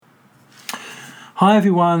Hi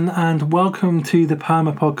everyone, and welcome to the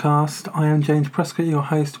Poema podcast. I am James Prescott, your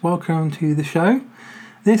host. Welcome to the show.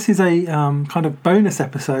 This is a kind of bonus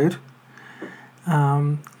episode.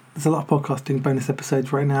 There's a lot of podcasting bonus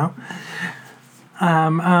episodes right now,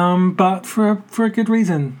 but for a good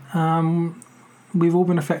reason. We've all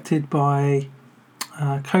been affected by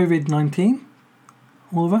COVID-19,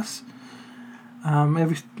 all of us.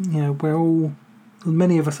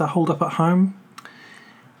 Many of us are holed up at home.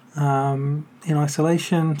 In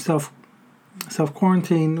isolation, self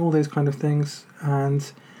quarantine, all those kind of things,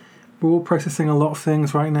 and we're all processing a lot of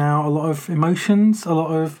things right now. A lot of emotions, a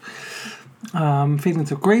lot of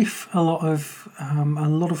feelings of grief, a lot of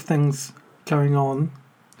things going on.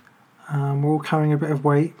 We're all carrying a bit of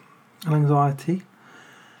weight and anxiety,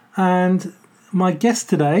 and my guest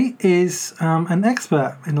today is an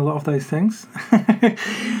expert in a lot of those things.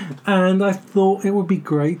 And I thought it would be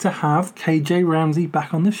great to have KJ Ramsey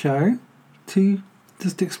back on the show to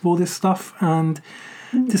just explore this stuff and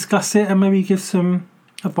discuss it and maybe give some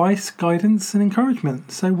advice, guidance and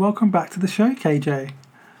encouragement. So welcome back to the show, KJ.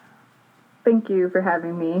 Thank you for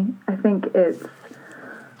having me. I think it's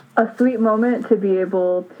a sweet moment to be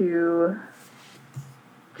able to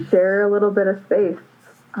share a little bit of space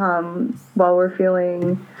while we're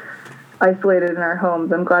feeling isolated in our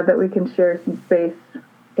homes. I'm glad that we can share some space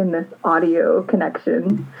in this audio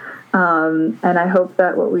connection. And I hope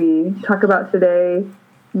that what we talk about today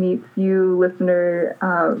meets you, listener,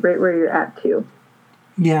 right where you're at too.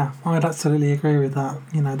 Yeah, I'd absolutely agree with that.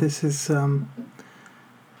 You know, this is a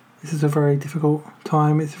very difficult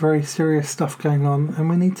time. It's very serious stuff going on, and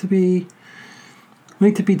we need to be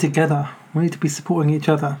together. We need to be supporting each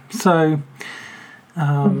other. So we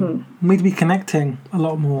need to be connecting a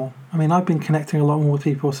lot more. I mean, I've been connecting a lot more with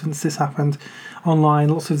people since this happened online,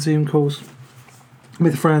 lots of Zoom calls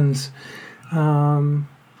with friends. And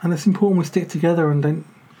it's important we stick together and don't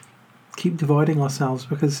keep dividing ourselves,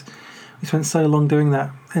 because we spent so long doing that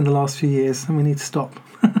in the last few years, and we need to stop.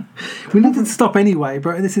 We need to stop anyway,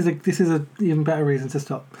 but this is a even better reason to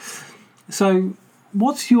stop. So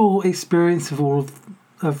what's your experience of all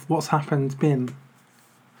of what's happened been?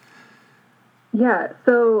 Yeah,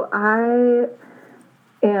 so I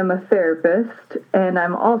am a therapist, and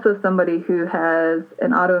I'm also somebody who has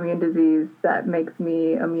an autoimmune disease that makes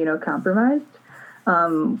me immunocompromised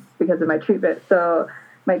because of my treatment. So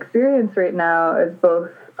my experience right now is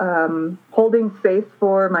both holding space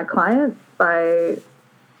for my clients by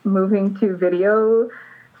moving to video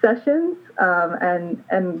sessions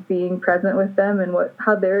and being present with them and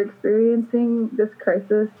how they're experiencing this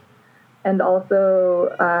crisis, and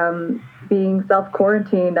also being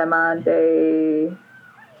self-quarantined. I'm on day,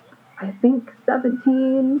 I think,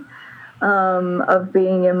 17 of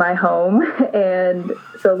being in my home, and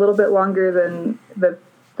so a little bit longer than the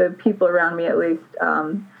people around me, at least.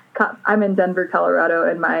 I'm in Denver, Colorado,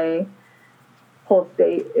 and my whole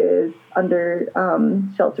state is under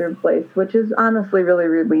shelter in place, which is honestly really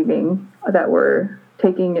relieving that we're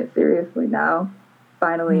taking it seriously now,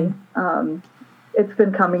 finally. It's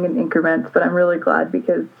been coming in increments, but I'm really glad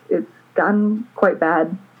because it's gotten quite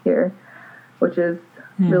bad here, which is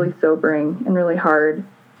really sobering and really hard.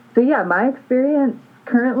 So yeah, my experience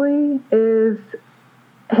currently has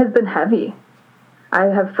been heavy. I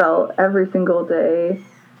have felt every single day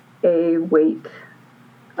a weight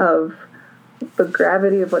of the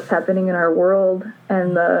gravity of what's happening in our world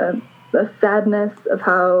and the sadness of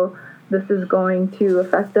how this is going to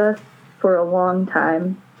affect us for a long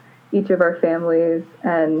time, each of our families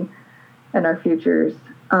and our futures.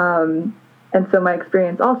 And so my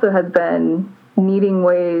experience also has been needing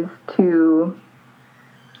ways to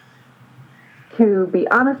be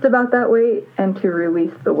honest about that weight and to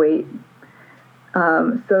release the weight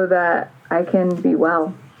so that I can be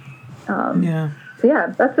well. So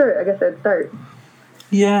yeah, that's where I guess I'd start.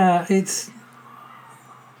 Yeah, and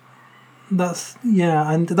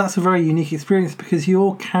that's a very unique experience, because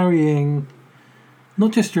you're carrying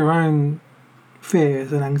not just your own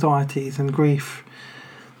fears and anxieties and grief,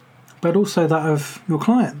 but also that of your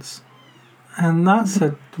clients. And that's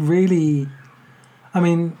a really, I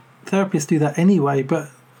mean, therapists do that anyway, but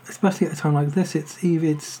especially at a time like this, it's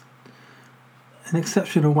an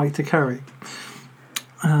exceptional weight to carry.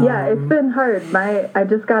 Yeah, it's been hard. I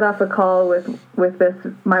just got off a call with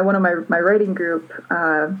one of my writing group.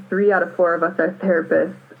 3 out of 4 of us are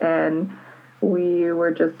therapists, and we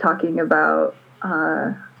were just talking about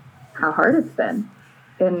how hard it's been,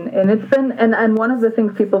 and it's been and one of the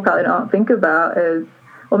things people probably don't think about is,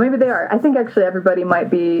 well, maybe they are. I think actually everybody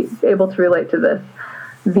might be able to relate to this.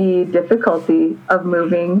 The difficulty of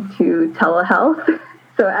moving to telehealth.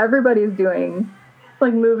 So everybody's doing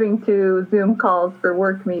like moving to Zoom calls for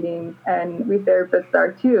work meetings, and we therapists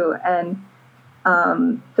are too. And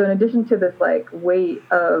so in addition to this like weight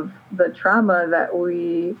of the trauma that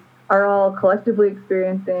we are all collectively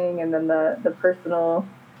experiencing, and then the personal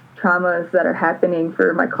traumas that are happening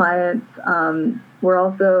for my clients, we're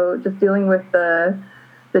also just dealing with the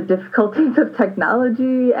difficulties of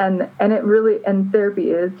technology, and it really, and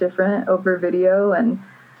therapy is different over video, and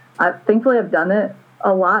thankfully I've done it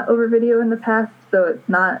a lot over video in the past, so it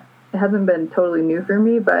hasn't been totally new for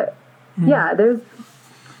me, but yeah, there's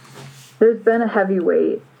been a heavy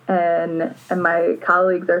weight, and my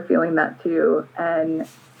colleagues are feeling that too, and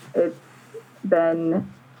it's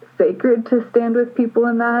been sacred to stand with people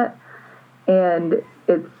in that, and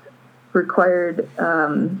it's required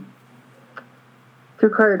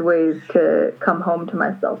ways to come home to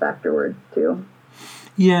myself afterwards too.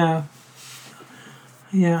 Yeah,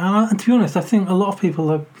 and to be honest, I think a lot of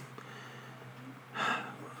people are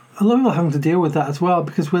having to deal with that as well,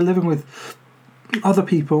 because we're living with other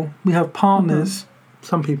people. We have partners.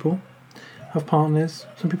 Some people have partners.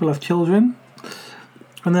 Some people have children,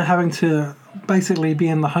 and they're having to basically be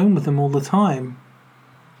in the home with them all the time,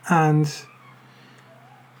 and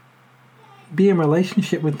be in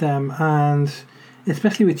relationship with them. And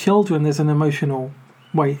especially with children, there's an emotional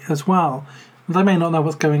weight as well. They may not know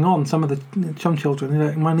what's going on. Some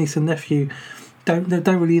children, my niece and nephew, don't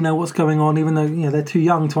really know what's going on, even though they're too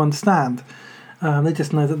young to understand. They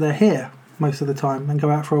just know that they're here most of the time and go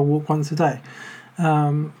out for a walk once a day.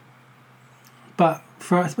 But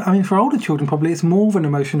for older children, probably it's more of an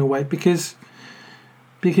emotional weight because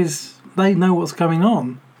they know what's going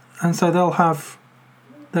on, and so they'll have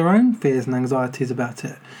their own fears and anxieties about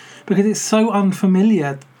it, because it's so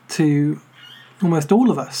unfamiliar to almost all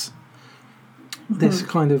of us. This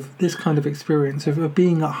kind of experience of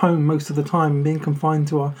being at home most of the time and being confined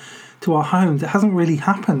to our homes. It hasn't really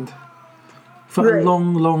happened for a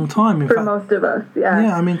long time. In fact, most of us, yeah.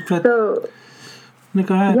 Yeah, I mean, go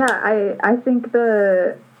ahead. Yeah, I think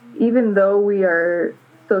even though we are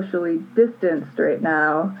socially distanced right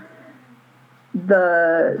now,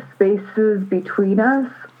 the spaces between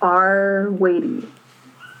us are weighty,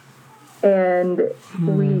 and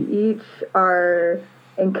we each are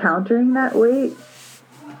encountering that weight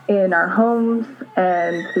in our homes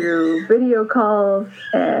and through video calls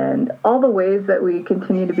and all the ways that we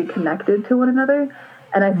continue to be connected to one another.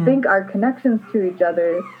 And I think our connections to each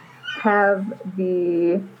other have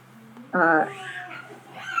the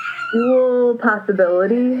dual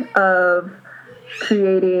possibility of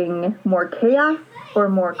creating more chaos or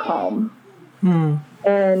more calm.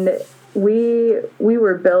 And we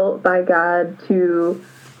were built by God to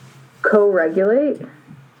co-regulate,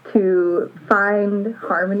 to find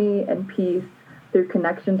harmony and peace through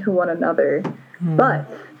connection to one another.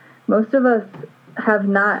 But most of us have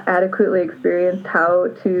not adequately experienced how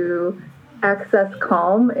to access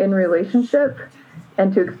calm in relationship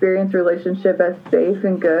and to experience relationship as safe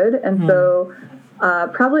and good. And so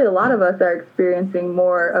probably a lot of us are experiencing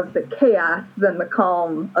more of the chaos than the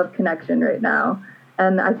calm of connection right now.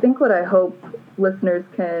 And I think what I hope listeners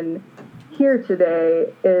can hear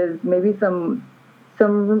today is maybe some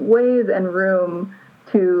ways and room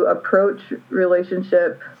to approach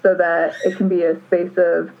relationship so that it can be a space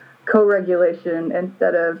of co-regulation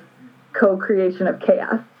instead of co-creation of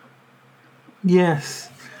chaos. Yes,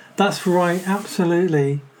 that's right,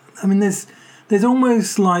 absolutely. I mean, there's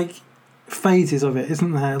almost like phases of it,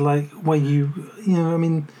 isn't there? Like where I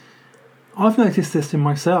mean, I've noticed this in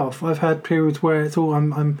myself. I've had periods where it's all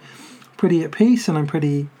I'm pretty at peace and I'm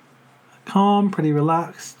pretty calm, pretty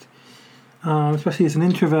relaxed. Especially as an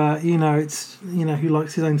introvert, it's who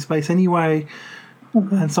likes his own space anyway,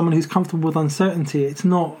 and someone who's comfortable with uncertainty. That's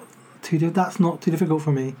not too difficult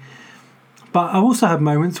for me. But I've also had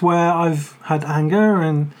moments where I've had anger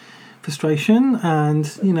and frustration, and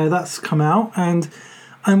that's come out. And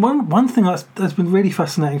one thing that's been really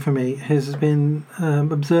fascinating for me has been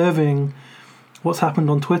observing what's happened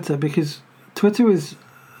on Twitter, because Twitter is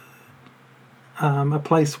a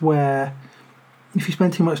place where if you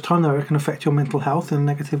spend too much time there, it can affect your mental health in a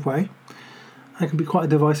negative way. It can be quite a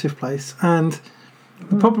divisive place. And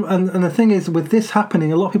the problem, and the thing is, with this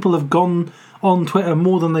happening, a lot of people have gone on Twitter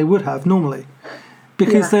more than they would have normally,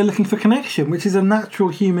 because they're looking for connection, which is a natural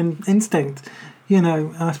human instinct.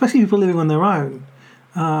 Especially people living on their own,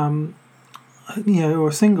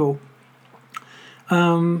 or single.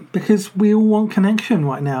 Because we all want connection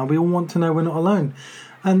right now. We all want to know we're not alone.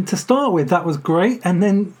 And to start with, that was great. And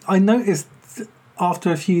then I noticed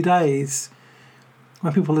after a few days,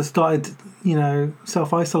 when people have started,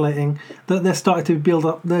 self-isolating, that there started to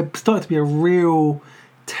be a real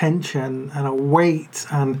tension and a weight,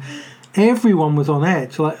 and everyone was on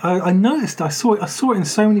edge. Like I noticed, I saw it in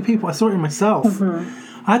so many people. I saw it in myself.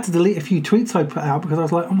 I had to delete a few tweets I put out because I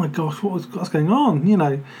was like, oh my gosh, what's going on? You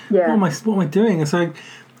know, what am I doing? And so,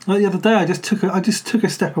 like the other day, I just took a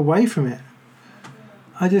step away from it.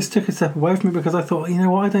 I just took a step away from it because I thought, you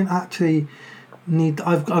know what, I don't actually need.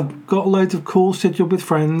 I've got loads of calls scheduled with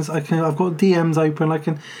friends. I've got DMs open. I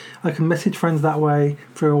can message friends that way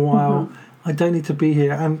for a while. I don't need to be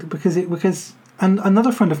here, and because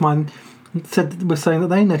another friend of mine was saying that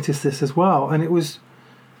they noticed this as well, and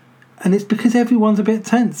it's because everyone's a bit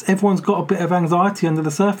tense. Everyone's got a bit of anxiety under the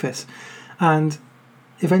surface, and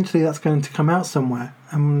eventually that's going to come out somewhere.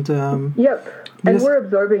 And we're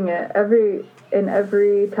absorbing it every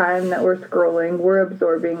time that we're scrolling. We're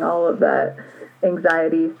absorbing all of that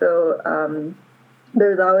anxiety. So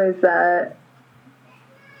there's always that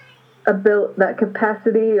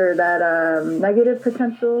capacity or that negative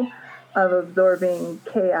potential of absorbing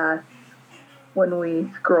chaos when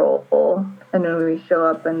we scroll and when we show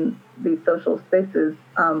up in these social spaces,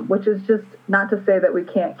 which is just not to say that we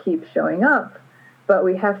can't keep showing up, but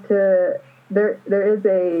we have to. There is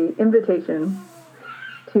a invitation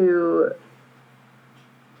to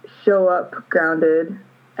show up grounded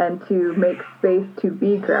and to make space to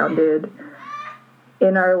be grounded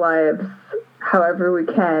in our lives, however we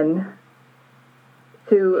can,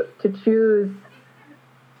 to choose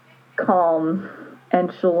calm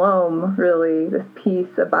and shalom, really, this peace,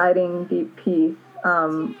 abiding deep peace,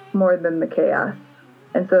 more than the chaos.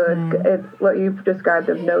 And so it's what you've described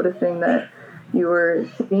of noticing that you were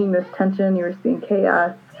seeing this tension, you were seeing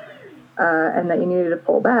chaos, and that you needed to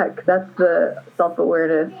pull back. That's the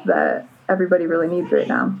self-awareness that everybody really needs right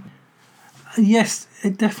now. Yes,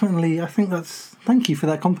 it definitely. I think that's. Thank you for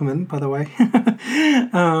that compliment, by the way. I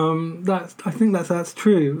think that's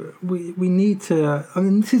true. We need to. I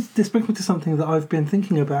mean, this brings me to something that I've been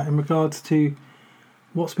thinking about in regards to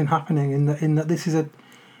what's been happening. In that this is that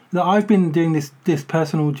I've been doing this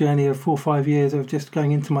personal journey of 4 or 5 years of just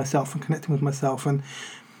going into myself and connecting with myself, and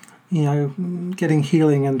you know, getting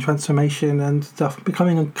healing and transformation and stuff,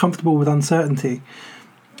 becoming uncomfortable with uncertainty.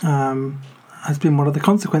 Has been one of the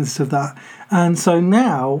consequences of that, and so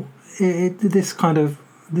now this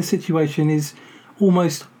situation is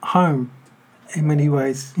almost home in many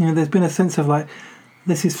ways. You know, there's been a sense of like,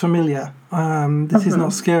 this is familiar, this is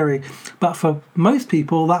not scary, but for most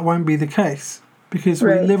people that won't be the case because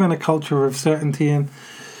we live in a culture of certainty,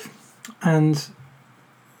 and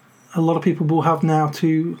a lot of people will have now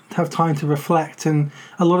to have time to reflect, and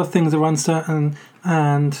a lot of things are uncertain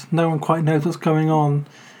and no one quite knows what's going on.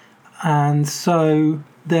 And so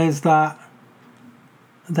there's that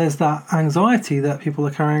anxiety that people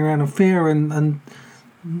are carrying around, and fear and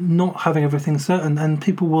not having everything certain, and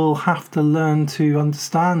people will have to learn to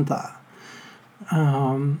understand that.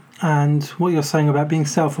 And what you're saying about being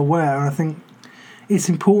self-aware, I think it's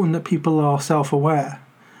important that people are self-aware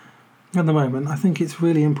at the moment. I think it's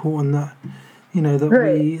really important that, you know, that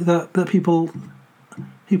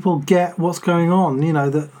people get what's going on, you know,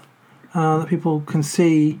 that people can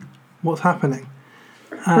see what's happening.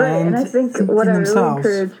 And I think what I really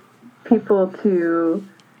encourage people to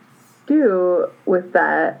do with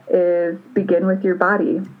that is begin with your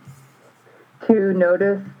body. To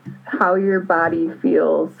notice how your body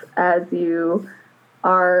feels as you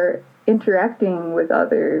are interacting with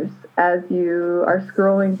others, as you are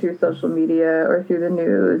scrolling through social media or through the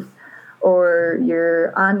news, or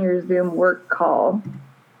you're on your Zoom work call.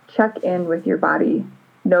 Check in with your body.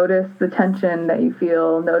 Notice the tension that you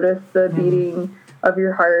feel. Notice the beating of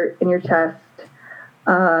your heart in your chest.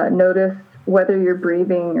 Notice whether you're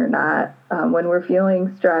breathing or not. When we're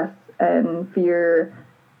feeling stress and fear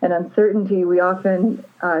and uncertainty, we often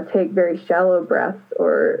take very shallow breaths,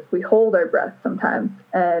 or we hold our breath sometimes.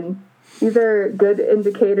 And these are good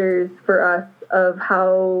indicators for us of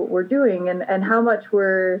how we're doing and how much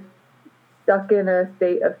we're stuck in a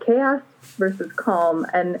state of chaos versus calm.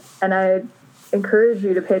 And I encourage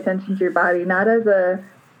you to pay attention to your body, not as a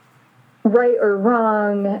right or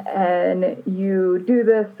wrong and you do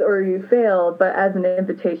this or you fail, but as an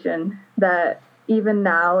invitation that even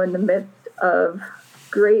now in the midst of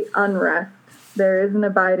great unrest, there is an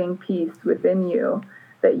abiding peace within you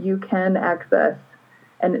that you can access.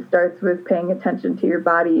 And it starts with paying attention to your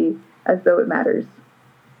body as though it matters.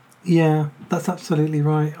 Yeah, that's absolutely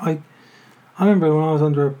right. I remember when I was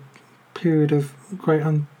under a period of great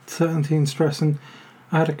uncertainty and stress, and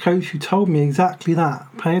I had a coach who told me exactly that.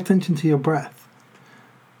 Pay attention to your breath.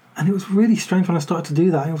 And it was really strange when I started to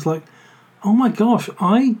do that. It was like, oh my gosh,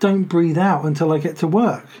 I don't breathe out until I get to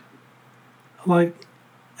work. Like,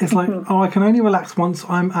 It's like, I can only relax once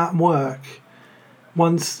I'm at work.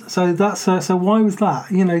 So why was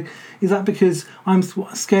that? Is that because I'm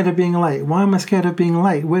scared of being late? Why am I scared of being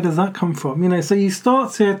late? Where does that come from? So you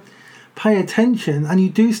start to pay attention, and you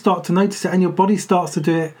do start to notice it, and your body starts to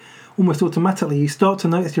do it almost automatically. You start to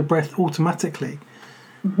notice your breath automatically.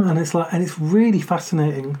 And it's really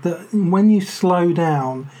fascinating that when you slow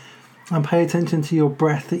down and pay attention to your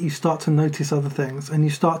breath, that you start to notice other things, and you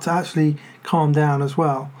start to actually calm down as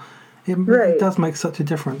well. It does make such a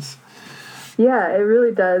difference. Yeah, it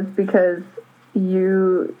really does, because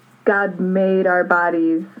God made our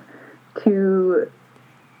bodies to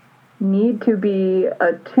need to be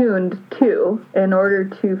attuned to in order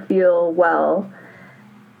to feel well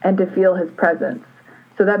and to feel his presence.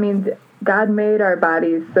 So that means God made our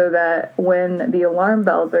bodies so that when the alarm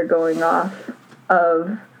bells are going off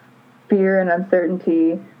of fear and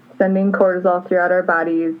uncertainty, sending cortisol throughout our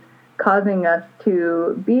bodies, causing us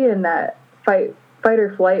to be in that fight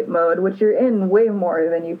or flight mode, which you're in way more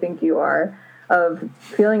than you think you are, of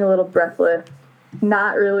feeling a little breathless,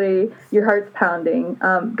 not really, your heart's pounding.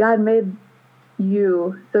 God made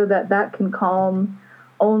you so that can calm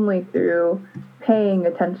only through paying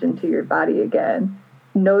attention to your body again,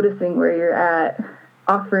 noticing where you're at,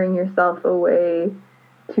 offering yourself a way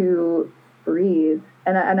to breathe.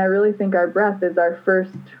 And I really think our breath is our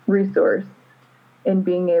first resource in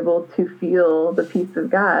being able to feel the peace of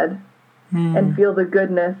God and feel the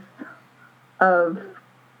goodness of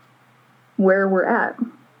where we're at,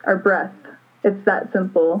 our breath. It's that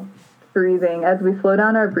simple. Breathing. As we slow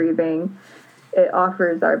down our breathing, it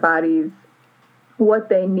offers our bodies what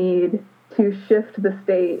they need to shift the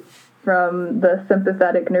state from the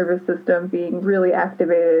sympathetic nervous system being really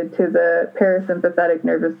activated to the parasympathetic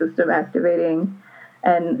nervous system activating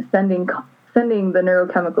and sending the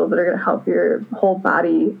neurochemicals that are going to help your whole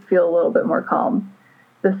body feel a little bit more calm.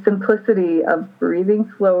 The simplicity of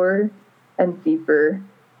breathing slower and deeper,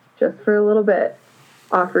 just for a little bit,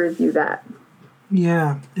 offers you that.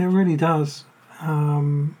 Yeah, it really does.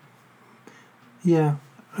 Yeah,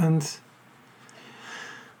 and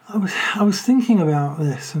I was thinking about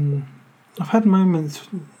this, and I've had moments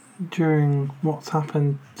during what's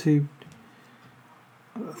happened to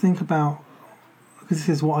think about, because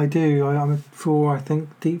this is what I do. I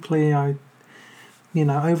think deeply. I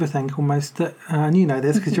overthink almost. And you know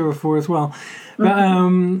this because you're a 4 as well. But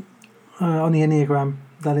on the Enneagram,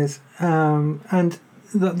 that is. And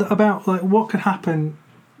about like what could happen.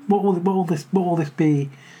 What will this be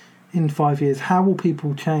in 5 years? How will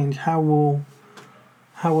people change? How will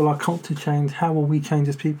our culture change? How will we change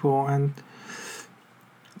as people? And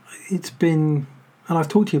it's been, and I've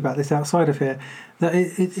talked to you about this outside of here, that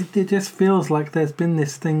it just feels like there's been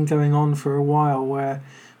this thing going on for a while where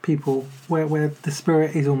the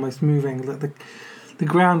spirit is almost moving, that the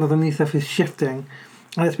ground underneath us is shifting,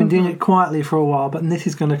 and it's been doing it quietly for a while, but this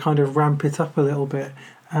is going to kind of ramp it up a little bit,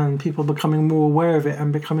 and people becoming more aware of it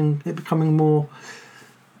and becoming more,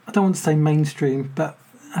 I don't want to say mainstream, but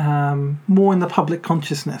more in the public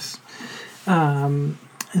consciousness, in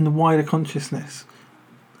the wider consciousness.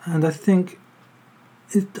 And I think,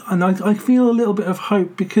 I feel a little bit of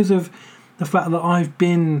hope because of the fact that I've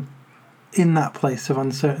been in that place of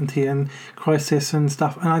uncertainty and crisis and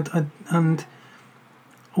stuff. And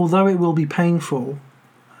although it will be painful,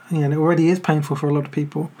 and it already is painful for a lot of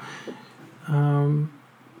people,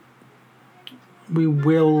 we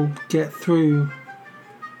will get through.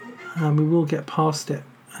 We will get past it,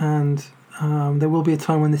 and there will be a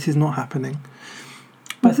time when this is not happening.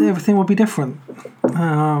 But everything will be different,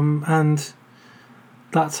 and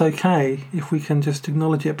that's okay if we can just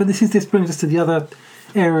acknowledge it. But this brings us to the other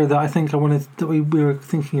area that I think we were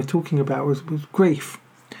thinking of talking about was grief,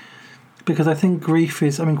 because I think grief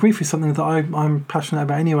is something that I'm passionate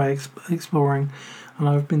about anyway, exploring, and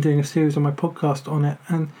I've been doing a series on my podcast on it,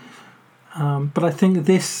 and but I think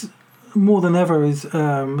this more than ever is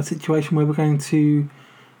a situation where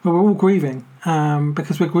we're all grieving,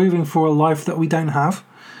 because we're grieving for a life that we don't have.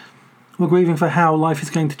 We're grieving for how life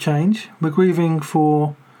is going to change. We're grieving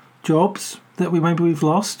for jobs that we've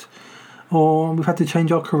lost, or we've had to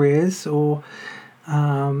change our careers, or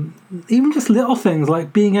even just little things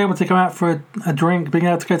like being able to go out for a drink, being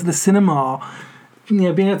able to go to the cinema, being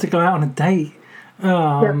able to go out on a date. We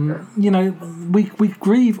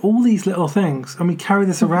grieve all these little things, and we carry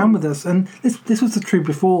this around with us. And this was true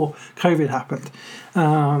before COVID happened,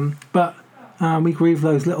 but we grieve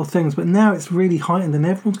those little things. But now it's really heightened, and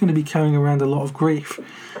everyone's going to be carrying around a lot of grief.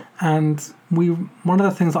 And one of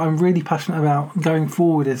the things that I'm really passionate about going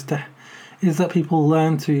forward is that people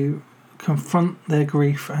learn to confront their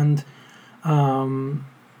grief and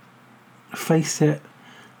face it,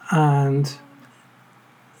 and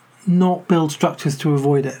not build structures to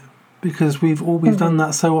avoid it, because we've done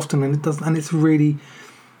that so often, and it's really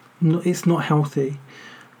it's not healthy.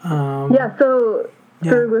 So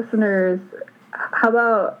for listeners, how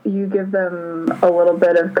about you give them a little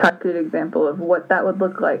bit of concrete example of what that would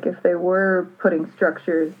look like if they were putting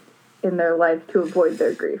structures in their life to avoid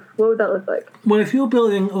their grief? What would that look like? Well, if you're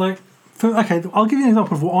building I'll give you an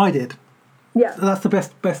example of what I did. Yeah. That's the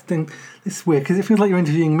best thing. It's weird because it feels like you're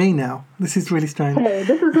interviewing me now. This is really strange. Hey,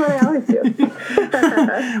 this is what I always do.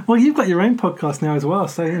 Well, you've got your own podcast now as well,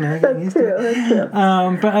 so That's true.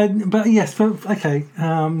 But yes, you can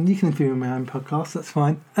interview my own podcast. That's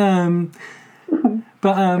fine.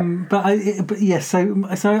 Yes. So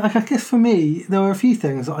I guess for me there were a few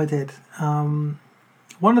things that I did.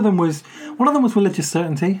 One of them was religious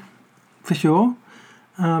certainty, for sure.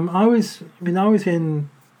 I was in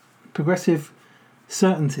progressive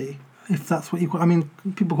certainty, if that's what you call. I mean,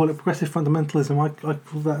 people call it progressive fundamentalism. I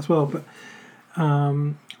call that as well. But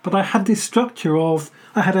I had this structure of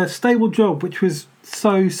I had a stable job which was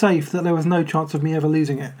so safe that there was no chance of me ever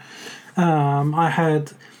losing it. I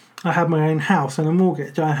had my own house and a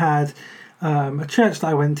mortgage. I had a church that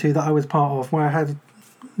I went to that I was part of, where I had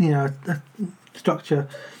a structure.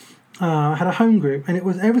 I had a home group, and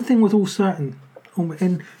everything was all certain.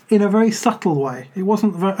 In a very subtle way. It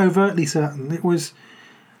wasn't overtly certain. It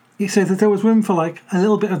said that there was room for like a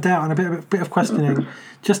little bit of doubt and a bit of questioning,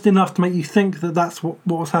 just enough to make you think that that's what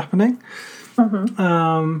was happening.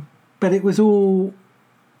 But it was all.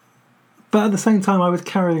 But at the same time, I was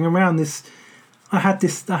carrying around this. I had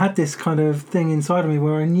this kind of thing inside of me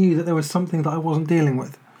where I knew that there was something that I wasn't dealing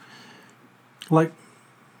with. Like,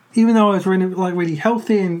 even though I was really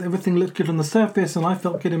healthy and everything looked good on the surface and I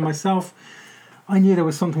felt good in myself, I knew there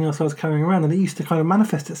was something else I was carrying around, and it used to kind of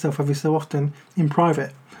manifest itself every so often in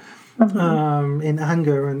private, in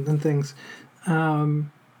anger and things,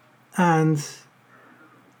 and I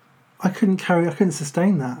couldn't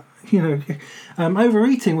sustain that.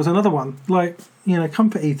 Overeating was another one,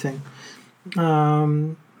 comfort eating.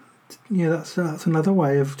 That's another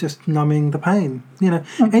way of just numbing the pain.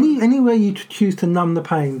 Any way you choose to numb the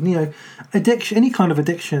pain. Addiction, any kind of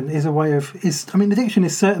addiction is a way of addiction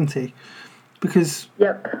is certainty. Because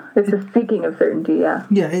it's a seeking of certainty.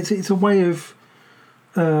 It's a way of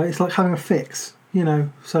it's like having a fix,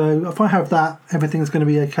 so if I have that, everything's going to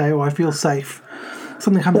be okay, or I feel safe.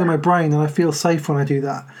 Something happens in my brain and I feel safe when I do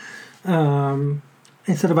that,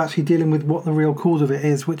 instead of actually dealing with what the real cause of it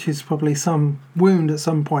is, which is probably some wound at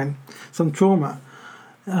some point, some trauma.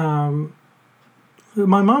 My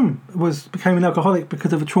mum became an alcoholic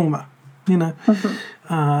because of a trauma. And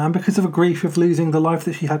because of a grief of losing the life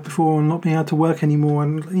that she had before and not being able to work anymore,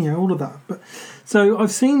 and all of that. But so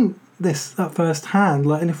I've seen this at first hand.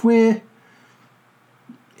 And if we're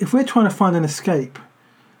trying to find an escape,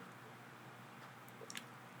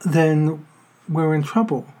 then we're in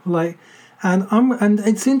trouble. And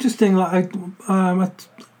it's interesting.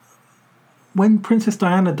 When Princess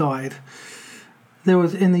Diana died, there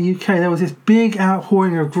was in the UK there was this big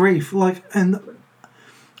outpouring of grief,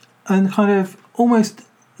 and kind of almost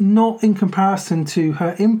not in comparison to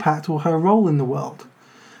her impact or her role in the world.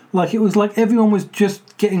 It was like everyone was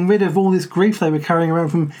just getting rid of all this grief they were carrying around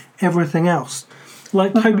from everything else.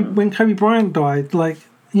 When Kobe Bryant died,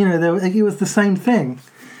 it was the same thing.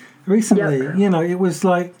 Recently, it was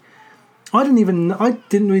like I don't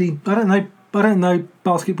know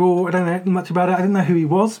basketball. I don't know much about it. I didn't know who he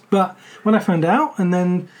was, but when I found out and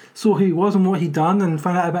then saw who he was and what he'd done and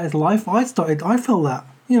found out about his life, I felt that.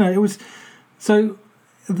 It was so.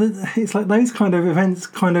 It's like those kind of events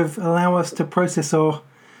kind of allow us to process our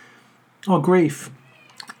grief,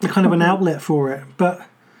 kind of an outlet for it. But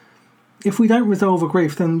if we don't resolve a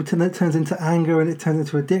grief, then it turns into anger, and it turns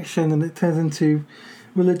into addiction, and it turns into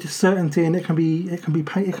religious certainty, and it can be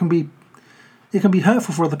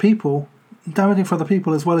hurtful for other people, damaging for other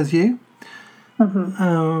people as well as you.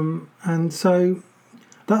 And so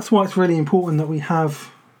that's why it's really important that we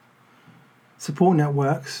have support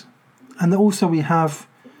networks, and that also we have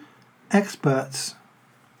experts,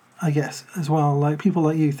 I guess, as well, like people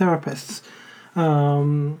like you, therapists,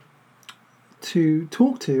 to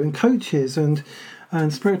talk to, and coaches and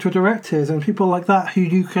spiritual directors and people like that who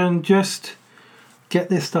you can just get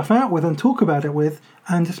this stuff out with and talk about it with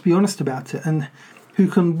and just be honest about it, and who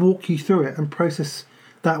can walk you through it and process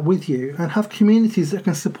that with you, and have communities that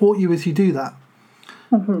can support you as you do that.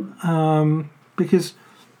 Because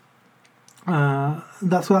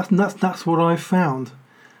that's what I've found,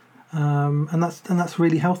 and that's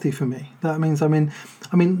really healthy for me. That means I mean,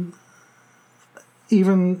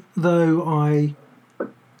 even though I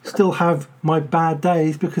still have my bad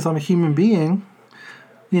days because I'm a human being.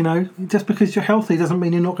 You know, just because you're healthy doesn't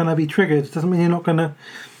mean you're not going to be triggered. Doesn't mean you're not going to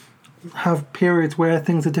have periods where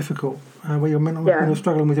things are difficult, where you're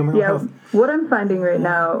struggling with your mental health. What I'm finding right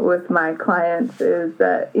now with my clients is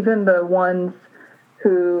that even the ones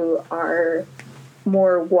who are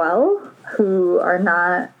more well, who right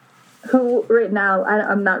now,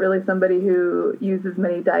 I'm not really somebody who uses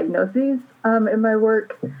many diagnoses in my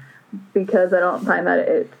work because I don't find that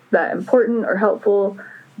it's that important or helpful.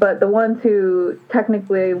 But the ones who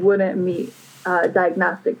technically wouldn't meet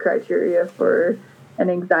diagnostic criteria for an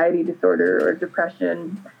anxiety disorder or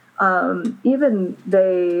depression, even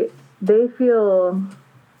they feel,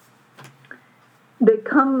 they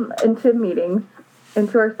come into meetings,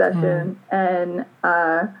 into our session, and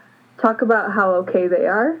talk about how okay they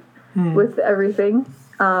are with everything.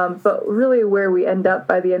 But really where we end up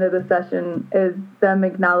by the end of the session is them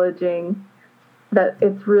acknowledging that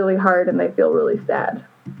it's really hard and they feel really sad.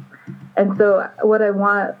 And so what I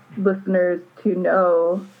want listeners to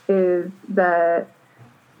know is that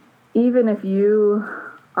even if you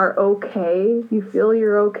are okay, you feel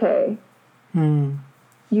you're okay,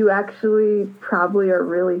 you actually probably are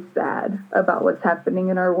really sad about what's happening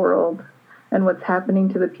in our world and what's happening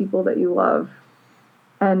to the people that you love.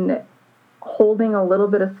 And holding a little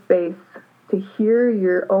bit of space to hear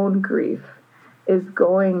your own grief is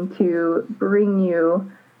going to bring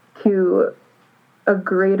you to a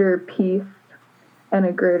greater peace and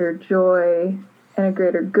a greater joy and a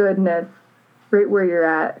greater goodness right where you're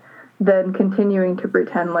at than continuing to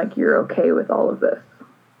pretend like you're okay with all of this.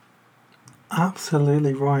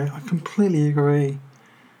 Absolutely right. I completely agree.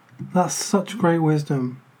 That's such great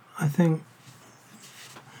wisdom. I think,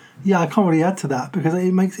 I can't really add to that because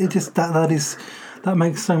it makes it just that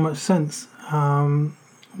makes so much sense.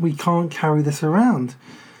 We can't carry this around.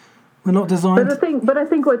 We're not designed. But I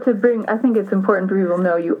think it's important for people to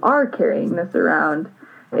know you are carrying this around.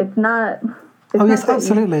 It's not. Yes,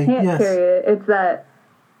 absolutely. You can't carry it. It's that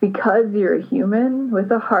because you're a human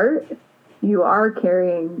with a heart, you are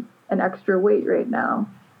carrying an extra weight right now.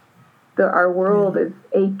 Our world is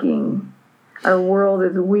aching. Our world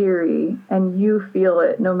is weary, and you feel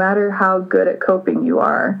it no matter how good at coping you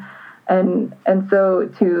are. And so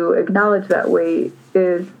to acknowledge that weight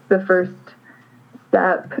is the first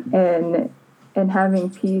step in having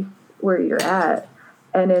peace where you're at,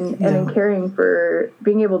 and in caring for,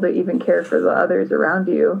 being able to even care for the others around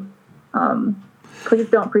you. Please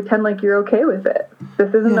don't pretend like you're okay with it.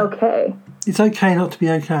 This isn't okay. It's okay not to be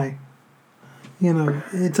okay. You know,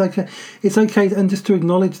 it's okay. It's okay, and just to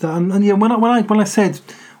acknowledge that. And when I said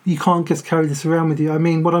you can't just carry this around with you,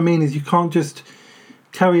 what I mean is you can't just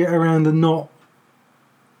carry it around and not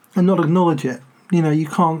acknowledge it. You know, you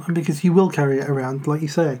can't, because you will carry it around, like you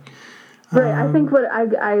say. Right. I think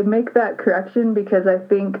I make that correction because I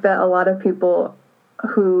think that a lot of people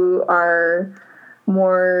who are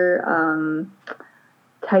more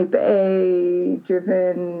type A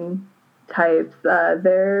driven types,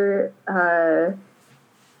 they're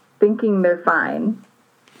thinking they're fine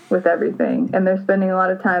with everything, and they're spending a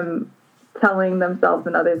lot of time telling themselves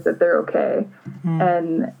and others that they're okay.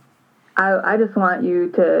 And I just want you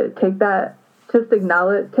to take that, just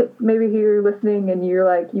acknowledge, maybe you're listening and you're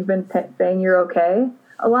like, you've been saying you're okay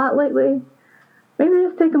a lot lately. Maybe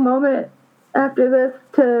just take a moment after this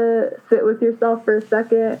to sit with yourself for a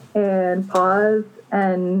second and pause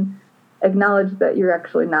and acknowledge that you're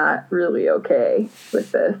actually not really okay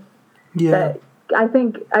with this. Yeah. I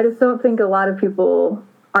just don't think a lot of people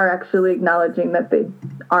are actually acknowledging that they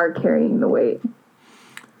are carrying the weight.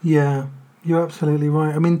 Yeah, you're absolutely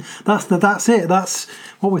right. That's it. That's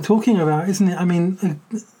what we're talking about, isn't it?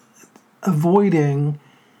 Avoiding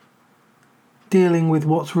dealing with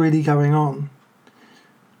what's really going on.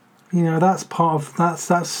 You know, that's part of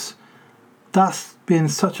that's been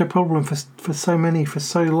such a problem for so many for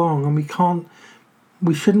so long, and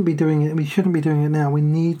we shouldn't be doing it. We shouldn't be doing it now. We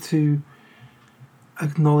need to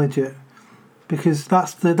acknowledge it, because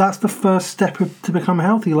that's the first step to become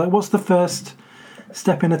healthy. Like, what's the first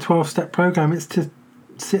step in a 12-step program? It's to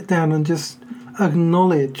sit down and just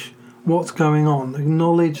acknowledge what's going on,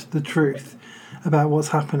 acknowledge the truth about what's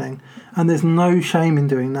happening, and there's no shame in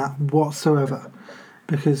doing that whatsoever,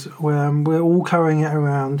 because we're all carrying it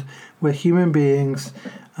around. We're human beings,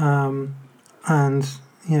 and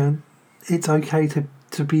you know, it's okay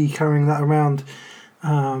to be carrying that around,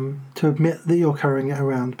 to admit that you're carrying it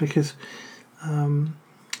around, because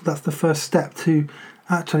that's the first step to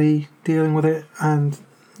actually dealing with it, and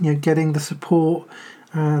you know, getting the support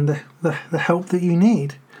and the help that you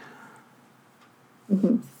need.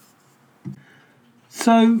 Mm-hmm.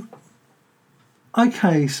 So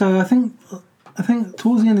Okay, so I think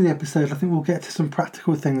towards the end of the episode, I think we'll get to some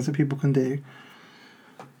practical things that people can do.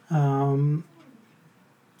 Um,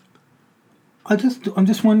 I'm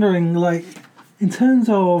just wondering, like, in terms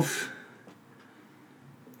of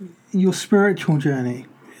your spiritual journey,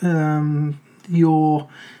 your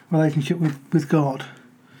relationship with God,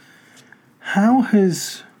 how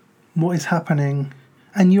has what is happening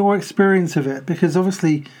and your experience of it, because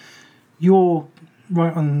obviously you're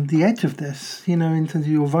right on the edge of this, in terms of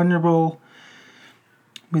you're vulnerable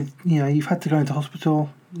with, you've had to go into hospital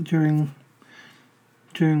during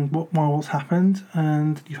what's happened,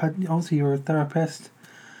 and obviously you're a therapist,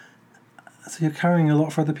 so you're carrying a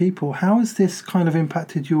lot for other people. How has this kind of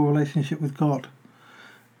impacted your relationship with God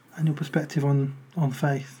and your perspective on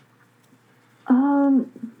faith?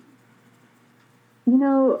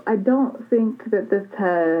 I don't think that this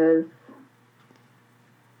has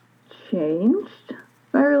changed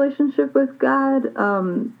my relationship with God.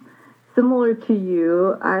 Similar to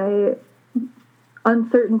you,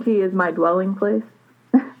 uncertainty is my dwelling place.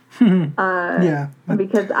 Yeah.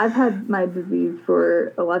 Because I've had my disease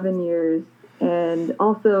for 11 years, and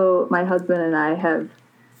also my husband and I have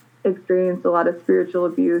experienced a lot of spiritual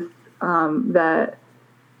abuse that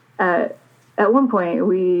at one point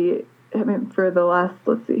for the last,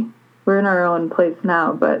 let's see, we're in our own place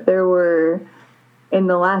now, but there were, in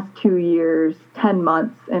the last 2 years, 10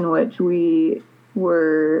 months in which we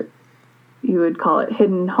were, you would call it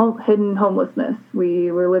hidden homelessness.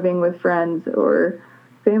 We were living with friends or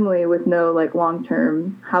family with no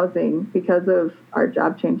long-term housing because of our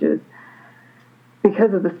job changes,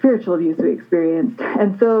 because of the spiritual abuse we experienced.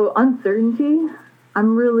 And so uncertainty,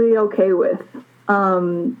 I'm really okay with.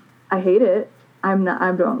 I hate it. I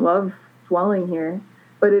don't love dwelling here,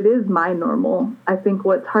 but it is my normal. I think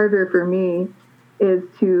what's harder for me is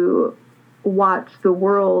to watch the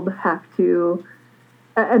world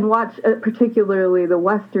and watch particularly the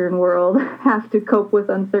Western world have to cope with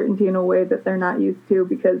uncertainty in a way that they're not used to,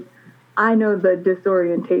 because I know the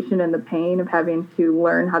disorientation and the pain of having to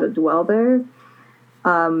learn how to dwell there.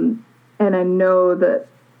 And I know that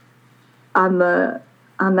on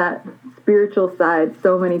that spiritual side,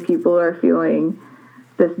 so many people are feeling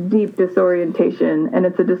this deep disorientation, and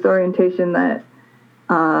it's a disorientation that,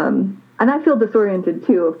 and I feel disoriented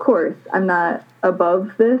too, of course. I'm not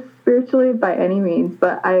above this spiritually by any means,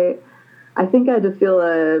 but I think I just feel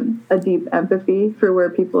a deep empathy for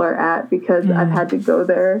where people are at, because I've had to go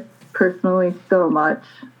there personally so much.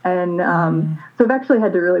 And so I've actually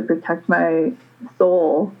had to really protect my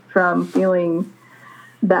soul from feeling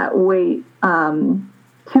that weight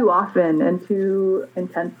too often and too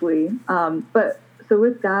intensely. But so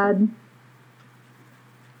with God,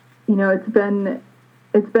 it's been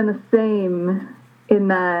the same, in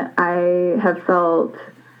that I have felt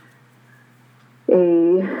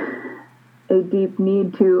a deep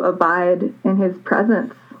need to abide in his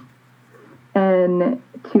presence and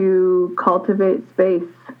to cultivate space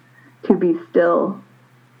to be still.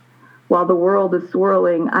 While the world is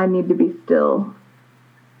swirling, I need to be still.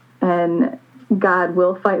 And God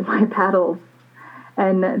will fight my battles.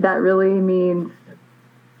 And that really means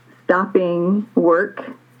stopping work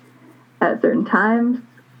at certain times.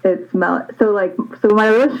 So my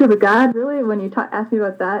relationship with God, really, when you ask me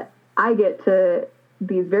about that, I get to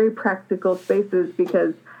these very practical spaces,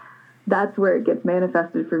 because that's where it gets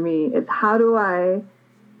manifested for me. It's how do I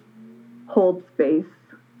hold space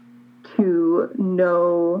to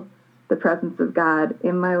know the presence of God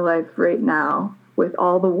in my life right now, with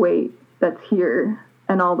all the weight that's here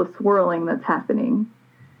and all the swirling that's happening.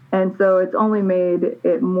 And so it's only made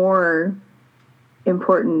it more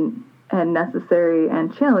important and necessary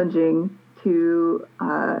and challenging to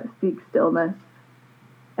seek stillness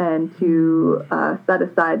and to set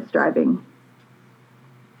aside striving.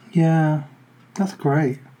 Yeah, that's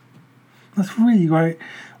great. That's really great.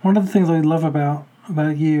 One of the things I love about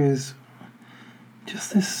you is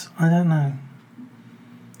just this, I don't know,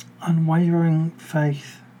 unwavering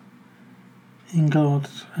faith in God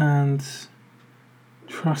and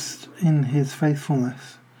trust in his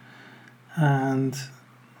faithfulness, and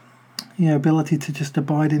ability to just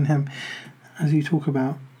abide in him, as you talk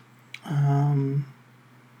about.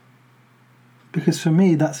 Because for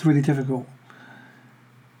me, that's really difficult,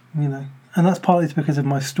 and that's partly because of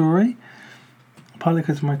my story, partly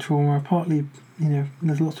because of my trauma, partly,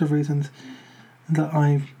 there's lots of reasons that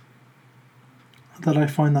I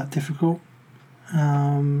find that difficult.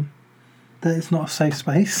 That it's not a safe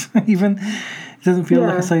space, even. It doesn't feel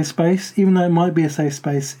like a safe space. Even though it might be a safe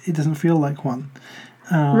space, it doesn't feel like one.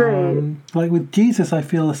 Right. Like with Jesus, I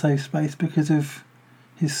feel a safe space because of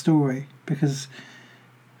his story. Because,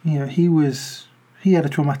 he was He had a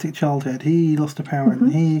traumatic childhood. He lost a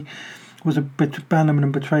parent. He was abandoned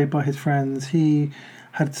and betrayed by his friends. He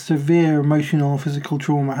had severe emotional and physical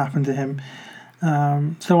trauma happen to him.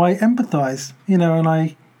 So I empathise, and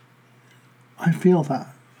I feel that.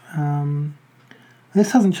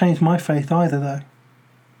 This hasn't changed my faith either, though,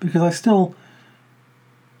 because I still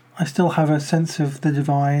have a sense of the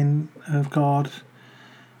divine, of God,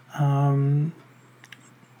 in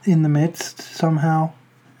the midst somehow.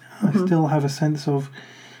 I still have a sense of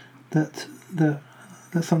that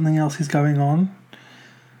something else is going on,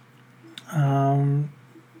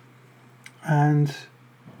 and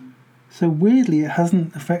so weirdly it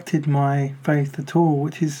hasn't affected my faith at all,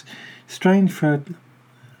 which is strange for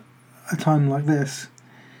a time like this.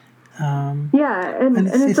 And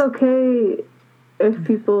it's okay if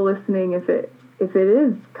people listening, if it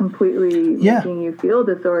is completely making you feel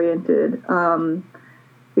disoriented,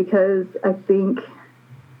 because I think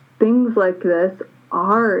things like this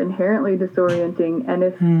are inherently disorienting,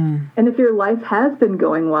 and if your life has been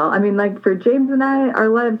going well, I mean, like for James and I, our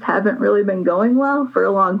lives haven't really been going well for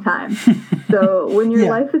a long time. So when your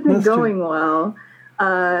life isn't going well,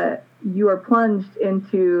 you are plunged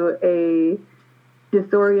into a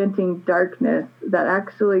disorienting darkness that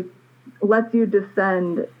actually lets you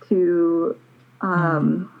descend to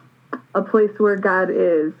a place where God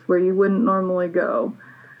is, where you wouldn't normally go.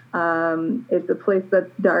 It's a place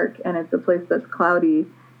that's dark, and it's a place that's cloudy,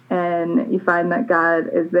 and you find that God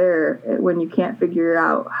is there when you can't figure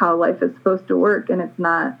out how life is supposed to work, and it's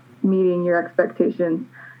not meeting your expectations.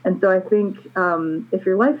 And so I think if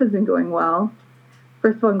your life isn't going well,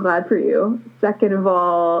 first of all, I'm glad for you. Second of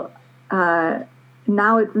all,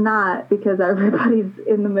 now it's not, because everybody's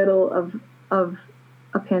in the middle of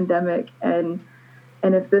a pandemic, and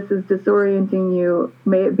if this is disorienting you,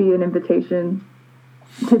 may it be an invitation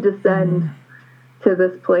to descend to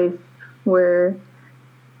this place where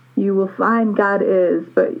you will find God is,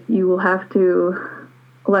 but you will have to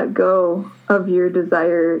let go of your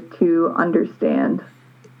desire to understand.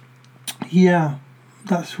 Yeah,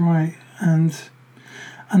 that's right. And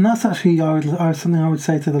that's actually something I would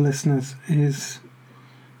say to the listeners is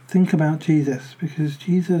think about Jesus, because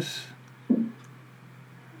Jesus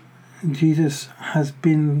has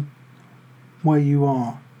been where you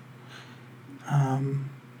are.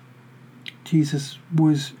 Jesus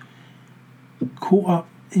was caught up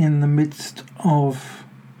in the midst of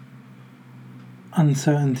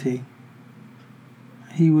uncertainty.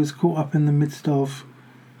 He was caught up in the midst of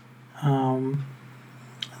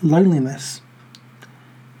loneliness,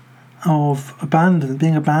 of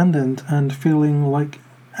being abandoned and feeling like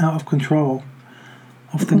out of control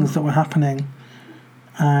of things that were happening.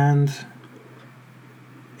 And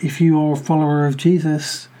if you are a follower of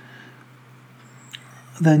Jesus,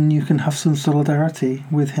 then you can have some solidarity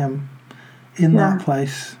with him in that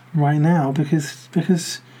place right now, because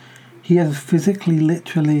he has physically,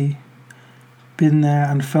 literally been there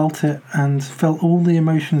and felt it, and felt all the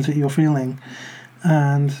emotions that you're feeling.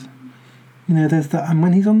 And there's that. And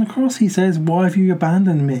when he's on the cross, he says, "Why have you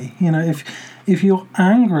abandoned me?" If you're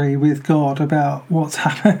angry with God about what's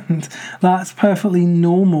happened, that's perfectly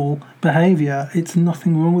normal behaviour. There's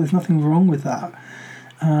nothing wrong with that.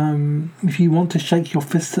 If you want to shake your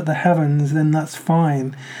fists at the heavens, then that's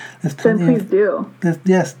fine. Then please do.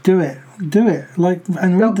 Yes, do it.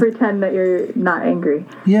 Don't pretend that you're not angry.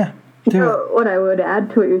 Yeah, do it. What I would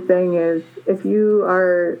add to what you're saying is, if you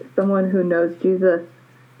are someone who knows Jesus,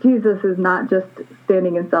 Jesus is not just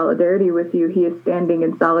standing in solidarity with you, he is standing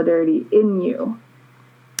in solidarity in you.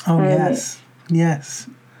 Oh, and yes.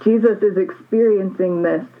 Jesus is experiencing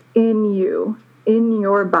this in you, in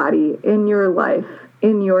your body, in your life,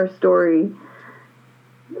 in your story,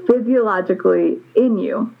 physiologically in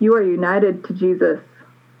you. You are united to Jesus.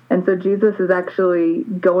 And so Jesus is actually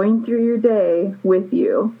going through your day with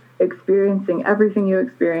you, experiencing everything you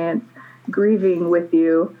experience, grieving with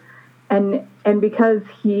you. And because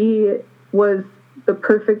he was the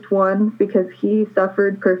perfect one, because he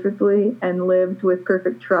suffered perfectly and lived with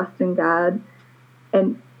perfect trust in God,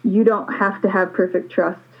 and you don't have to have perfect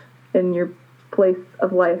trust in your place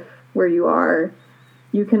of life where you are.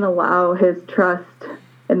 You can allow his trust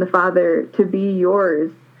in the Father to be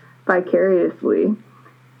yours vicariously.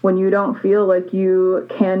 When you don't feel like you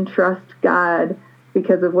can trust God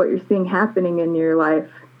because of what you're seeing happening in your life,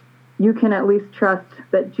 you can at least trust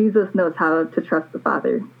that Jesus knows how to trust the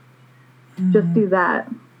Father. Just do that,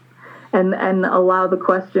 and allow the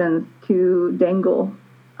questions to dangle.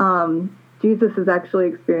 Jesus is actually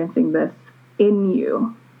experiencing this in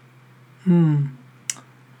you.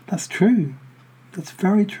 That's true. That's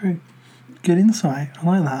very true. Good insight. I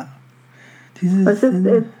like that. Jesus,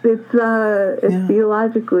 It's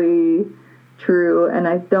theologically true, and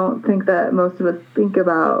I don't think that most of us think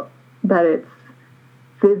about that it's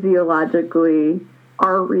physiologically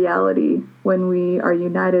our reality when we are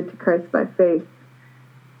united to Christ by faith.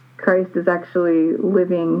 Christ is actually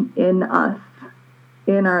living in us,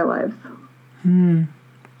 in our lives.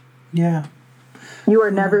 Yeah. You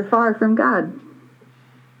are never far from God.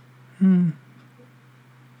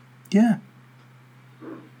 Yeah.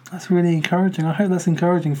 That's really encouraging. I hope that's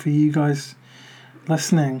encouraging for you guys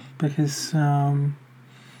listening, because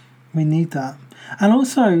we need that. And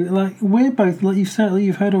also, like, we're both, like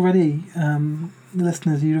you've heard already,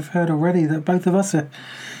 listeners, you've heard already that both of us are,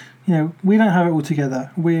 we don't have it all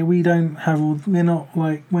together. We're not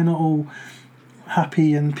all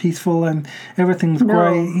happy and peaceful and everything's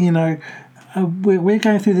great. We're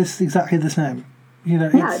going through this exactly the same. And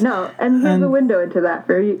there's a window into that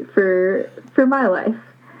for my life.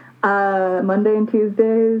 Monday and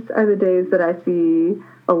Tuesdays are the days that I see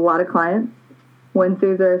a lot of clients.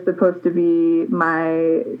 Wednesdays are supposed to be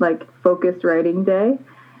my focused writing day.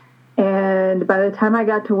 And by the time I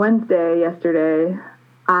got to Wednesday yesterday,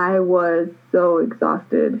 I was so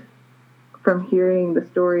exhausted from hearing the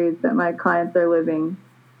stories that my clients are living.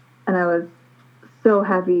 And I was so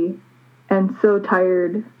heavy and so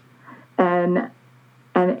tired and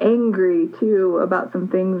angry too about some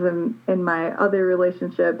things in my other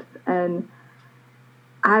relationships, and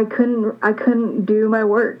I couldn't do my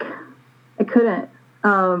work. I couldn't.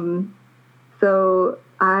 So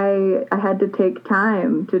I had to take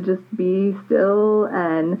time to just be still,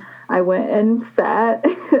 and I went and sat.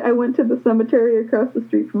 I went to the cemetery across the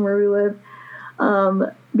street from where we live,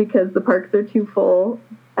 because the parks are too full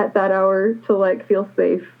at that hour to feel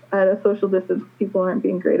safe at a social distance. People aren't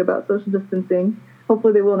being great about social distancing.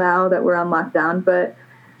 Hopefully they will now that we're on lockdown. But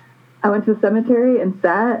I went to the cemetery and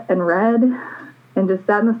sat and read and just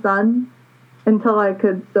sat in the sun until I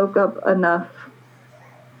could soak up enough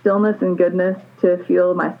stillness and goodness to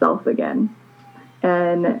feel myself again.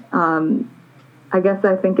 And I guess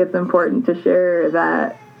I think it's important to share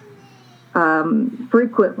that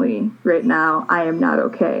frequently right now I am not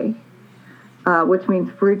okay, which means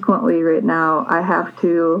frequently right now I have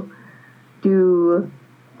to do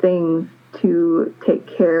things to take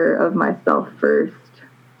care of myself first.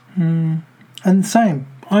 And same.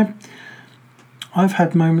 I've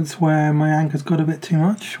had moments where my anger's got a bit too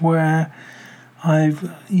much, where I've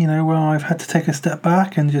had to take a step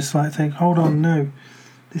back and just think, hold on, no,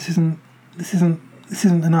 this isn't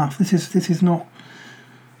enough. This is not.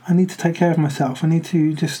 I need to take care of myself. I need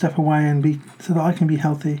to just step away and so that I can be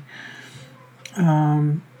healthy.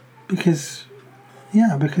 Because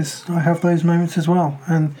I have those moments as well,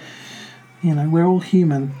 and we're all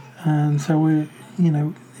human, and so it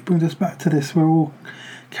brings us back to this. We're all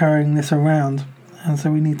carrying this around, and so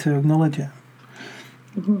we need to acknowledge it.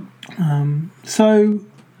 Mm-hmm. So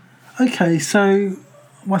I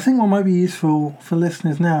think what might be useful for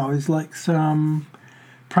listeners now is some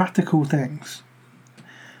practical things.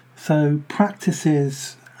 So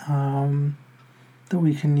practices that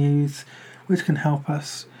we can use, which can help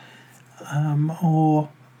us, or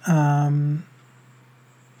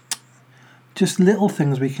just little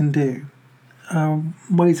things we can do,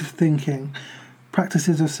 ways of thinking,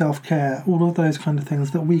 practices of self-care, all of those kind of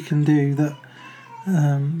things that we can do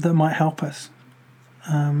that might help us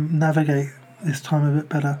navigate this time a bit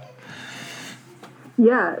better.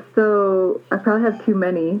 Yeah, so I probably have too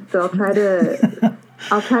many, so I'll try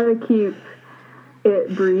to keep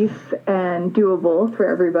it brief and doable for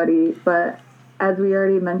everybody. But as we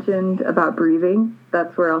already mentioned about breathing,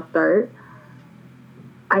 that's where I'll start.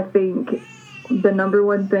 I think the number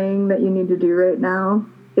one thing that you need to do right now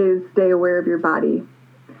is stay aware of your body.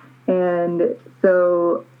 And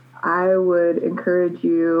so I would encourage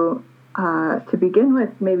you to begin with,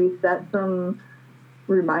 maybe set some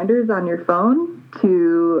reminders on your phone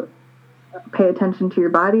to pay attention to your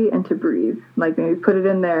body and to breathe. Maybe put it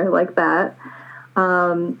in there like that.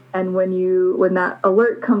 And when that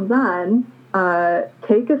alert comes on,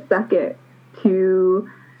 take a second to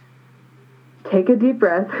take a deep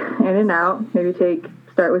breath in and out. Maybe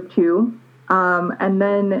start with 2. And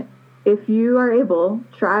then if you are able,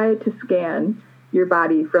 try to scan your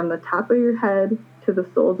body from the top of your head to the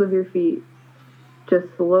soles of your feet. Just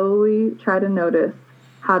slowly try to notice,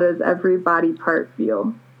 how does every body part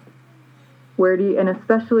feel? And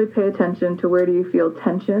especially pay attention to where do you feel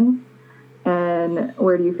tension and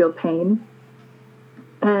where do you feel pain?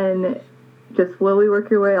 And just slowly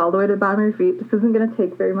work your way all the way to the bottom of your feet. This isn't going to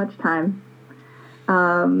take very much time.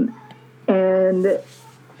 And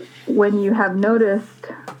when you have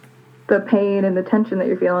noticed the pain and the tension that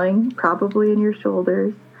you're feeling, probably in your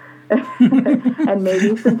shoulders, and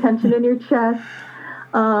maybe some tension in your chest.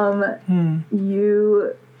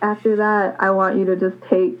 After that, I want you to just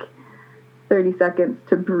take 30 seconds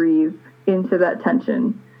to breathe into that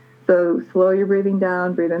tension. So slow your breathing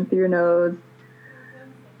down, breathe in through your nose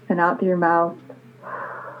and out through your mouth.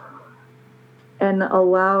 And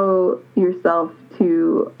allow yourself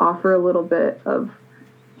to offer a little bit of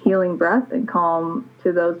healing breath and calm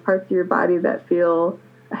to those parts of your body that feel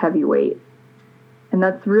a heavy weight. And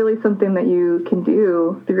that's really something that you can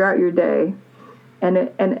do throughout your day. And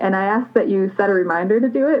I ask that you set a reminder to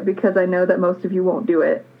do it, because I know that most of you won't do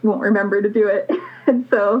it, won't remember to do it. And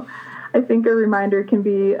so I think a reminder can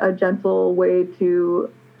be a gentle way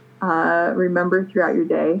to remember throughout your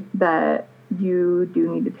day that you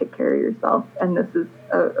do need to take care of yourself. And this is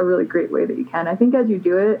a really great way that you can. I think as you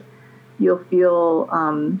do it, you'll feel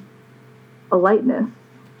a lightness.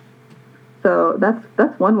 So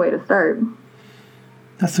that's one way to start.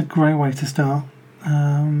 That's a great way to start.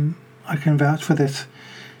 I can vouch for this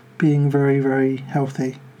being very, very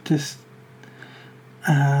healthy.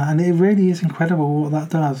 And it really is incredible what that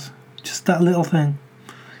does. Just that little thing.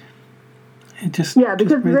 Because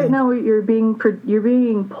right now you're being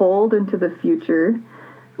pulled into the future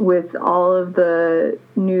with all of the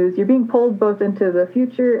news. You're being pulled both into the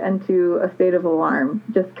future and to a state of alarm,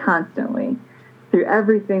 just constantly through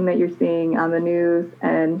everything that you're seeing on the news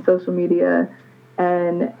and social media.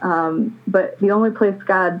 And but the only place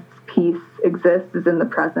God's peace exists is in the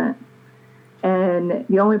present. And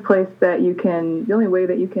the only way that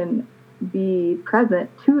you can be present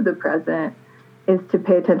to the present is to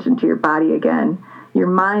pay attention to your body again. Your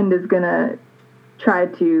mind is going to try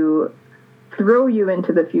to throw you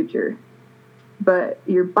into the future, but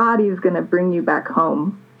your body is going to bring you back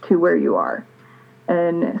home to where you are.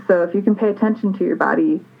 And so if you can pay attention to your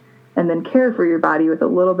body and then care for your body with a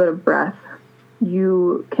little bit of breath,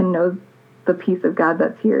 you can know the peace of God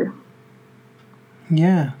that's here.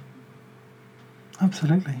 Yeah,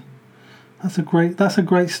 absolutely. That's a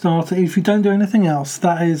great start. If you don't do anything else,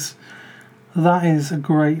 that is a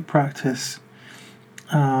great practice.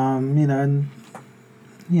 And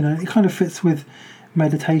it kind of fits with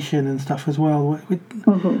meditation and stuff as well,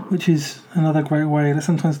 which is another great way.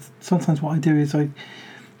 Sometimes what I do is I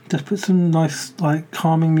just put some nice, like,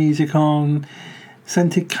 calming music on,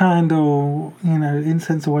 scented candle,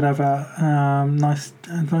 incense or whatever, nice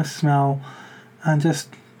smell, and just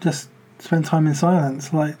spend time in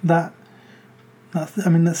silence like that.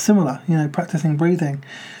 That's similar. Practicing breathing.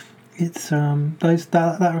 It's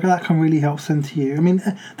that can really help center you.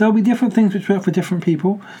 There'll be different things which work for different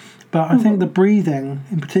people, but I think the breathing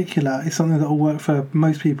in particular is something that will work for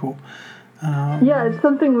most people. It's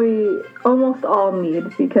something we almost all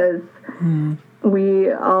need, because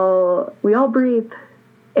we all breathe,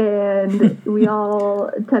 and we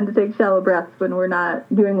all tend to take shallow breaths when we're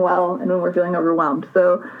not doing well and when we're feeling overwhelmed.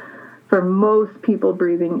 So for most people,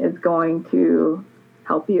 breathing is going to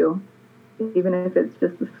help you. Even if it's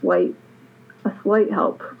just a slight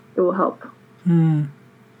help, it will help.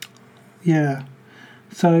 Yeah.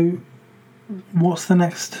 So what's the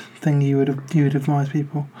next thing you would advise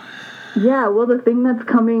people? Yeah, well, the thing that's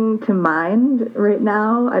coming to mind right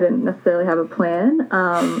now, I didn't necessarily have a plan,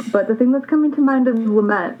 but the thing that's coming to mind is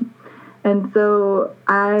lament. And so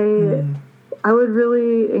I would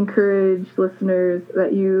really encourage listeners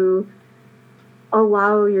that you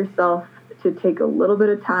allow yourself to take a little bit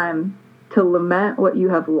of time to lament what you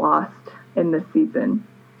have lost in this season,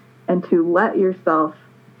 and to let yourself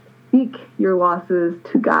speak your losses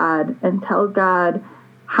to God and tell God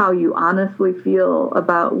how you honestly feel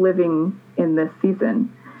about living in this season.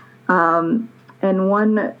 And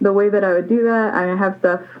the way that I would do that, I have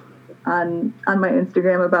stuff on my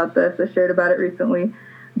Instagram about this. I shared about it recently,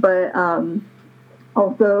 but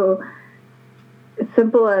also as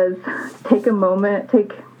simple as take a moment,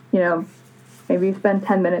 maybe spend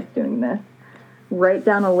 10 minutes doing this. Write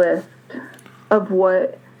down a list of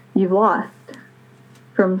what you've lost,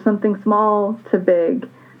 from something small to big,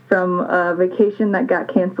 from a vacation that got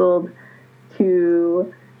canceled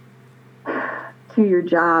to your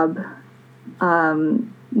job,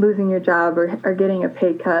 losing your job or getting a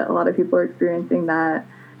pay cut. A lot of people are experiencing that.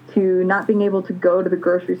 To not being able to go to the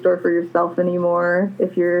grocery store for yourself anymore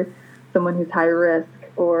if you're someone who's high risk,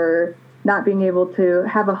 or not being able to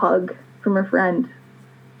have a hug from a friend.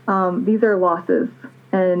 These are losses,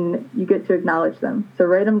 and you get to acknowledge them. So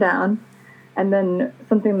write them down. And then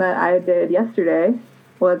something that I did yesterday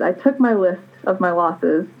was I took my list of my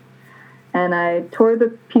losses and I tore the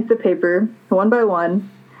piece of paper one by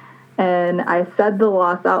one, and I said the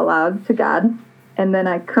loss out loud to God, and then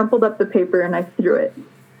I crumpled up the paper and I threw it.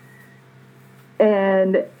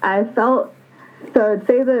 And I felt, so I would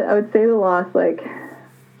say the loss, like,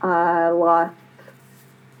 lost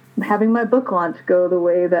having my book launch go the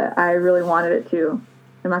way that I really wanted it to.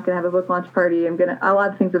 I'm not going to have a book launch party. A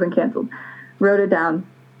lot of things have been canceled. Wrote it down.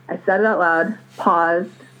 I said it out loud,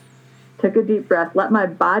 paused, took a deep breath, let my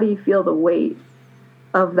body feel the weight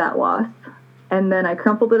of that loss. And then I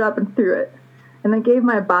crumpled it up and threw it. And then gave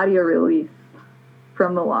my body a release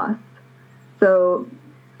from the loss. So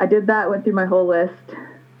I did that, went through my whole list,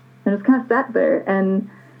 and just kind of sat there. And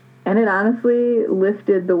it honestly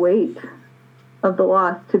lifted the weight of the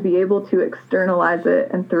loss to be able to externalize it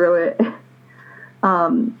and throw it.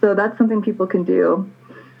 So that's something people can do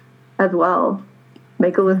as well.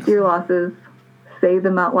 Make a list of your losses, say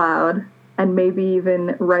them out loud, and maybe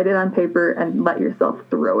even write it on paper and let yourself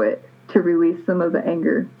throw it to release some of the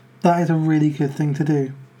anger. That is a really good thing to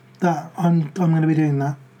do. That I'm going to be doing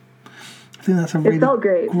that. I think that's a really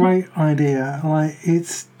great idea. Like,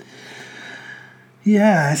 it's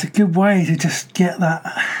a good way to just get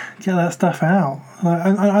that stuff out.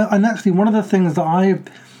 And actually, one of the things that I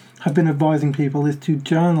have been advising people is to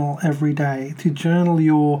journal every day, to journal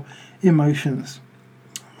your emotions.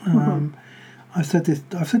 I've said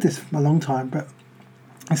this a long time, but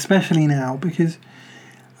especially now, because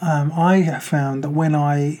I have found that when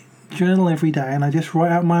I journal every day and I just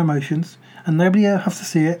write out my emotions, and nobody else has to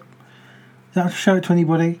see it, you don't have to show it to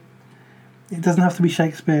anybody, it doesn't have to be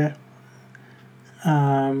Shakespeare.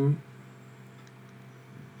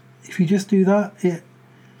 If you just do that, it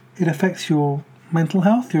affects your mental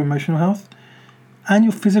health, your emotional health, and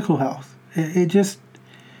your physical health. It just,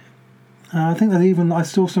 I think that even I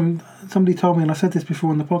saw somebody told me, and I said this before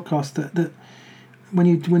on the podcast, that when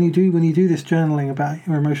you do this journaling about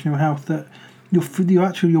your emotional health, that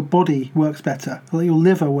your body works better, like your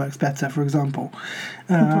liver works better, for example,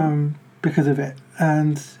 because of it,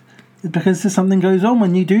 and because something goes on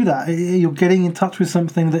when you do that. You're getting in touch with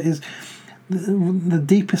something that is the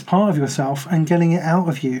deepest part of yourself and getting it out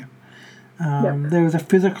of you. There is a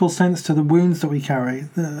physical sense to the wounds that we carry,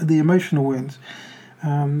 the emotional wounds.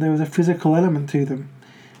 There is a physical element to them,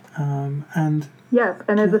 and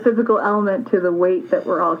there's a physical element to the weight that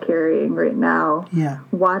we're all carrying right now.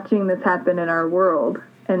 Watching this happen in our world,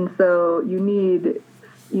 and so you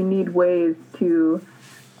need ways to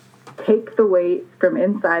take the weight from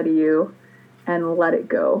inside of you and let it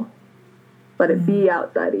go, let it be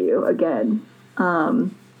outside of you again. So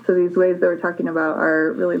these ways that we're talking about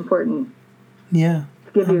are really important. To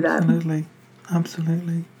give you that.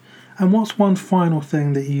 Absolutely. And what's one final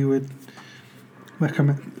thing that you would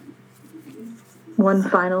recommend? One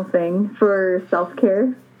final thing for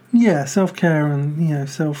self-care? Yeah, self-care and,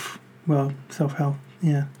 self-help.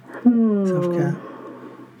 Yeah. Self-care.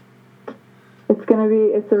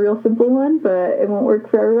 It's a real simple one, but it won't work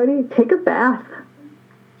for everybody. Take a bath.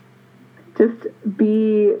 Just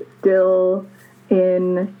be still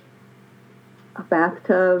in a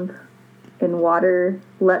bathtub, in water.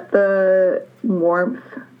 Let the warmth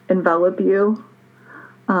envelop you,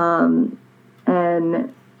 and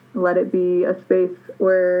let it be a space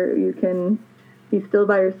where you can be still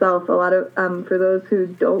by yourself. A lot of for those who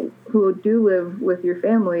do live with your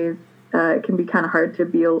families, it can be kind of hard to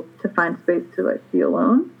find space to be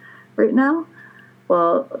alone right now.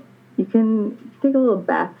 Well, you can take a little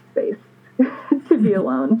bath space to be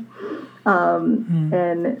alone.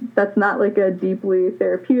 And that's not like a deeply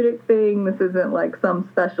therapeutic thing. This isn't like some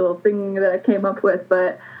special thing that I came up with,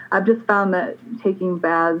 but I've just found that taking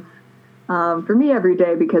baths, for me every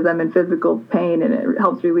day, because I'm in physical pain and it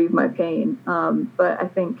helps relieve my pain. But I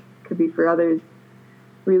think it could be for others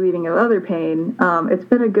relieving of other pain. It's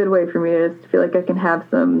been a good way for me to just feel like I can have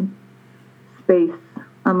some space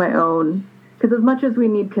on my own. Because as much as we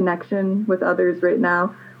need connection with others right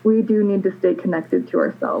now, we do need to stay connected to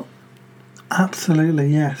ourselves. Absolutely,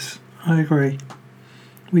 yes. I agree.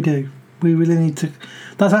 We do. We really need to.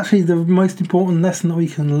 That's actually the most important lesson that we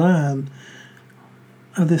can learn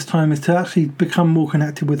at this time, is to actually become more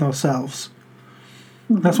connected with ourselves.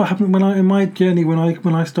 Mm-hmm. That's what happened in my journey, when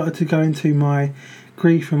I started to go into my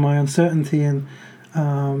grief and my uncertainty and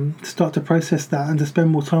start to process that and to spend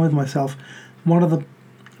more time with myself. One of the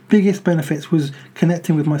biggest benefits was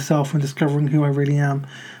connecting with myself and discovering who I really am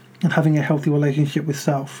and having a healthy relationship with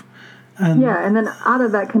self. And then out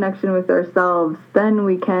of that connection with ourselves, then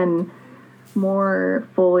we can more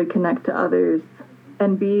fully connect to others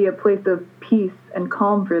and be a place of peace and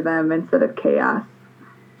calm for them instead of chaos.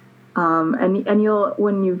 And you'll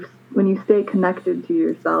when you stay connected to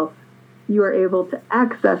yourself, you are able to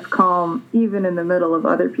access calm even in the middle of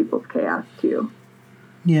other people's chaos too.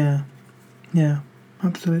 Yeah.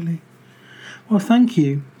 Absolutely. Well, thank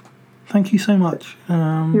you. Thank you so much.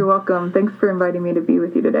 You're welcome. Thanks for inviting me to be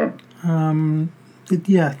with you today.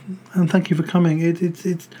 Yeah, and thank you for coming.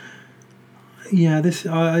 It's yeah. This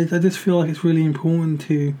I just feel like it's really important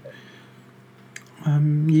to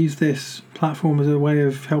use this platform as a way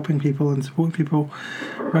of helping people and supporting people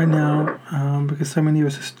right now, because so many of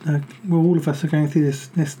us, all of us, are going through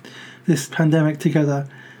this pandemic together,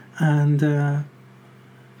 and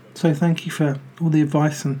so thank you for all the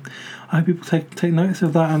advice, and I hope people take notice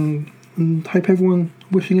of that, and hope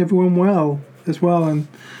wishing everyone well as well, and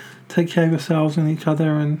take care of yourselves and each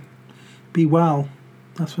other, and be well.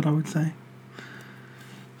 That's what I would say.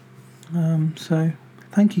 So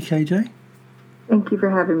thank you, KJ. Thank you for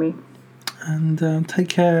having me. And take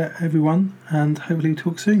care, everyone, and hopefully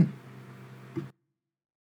talk soon.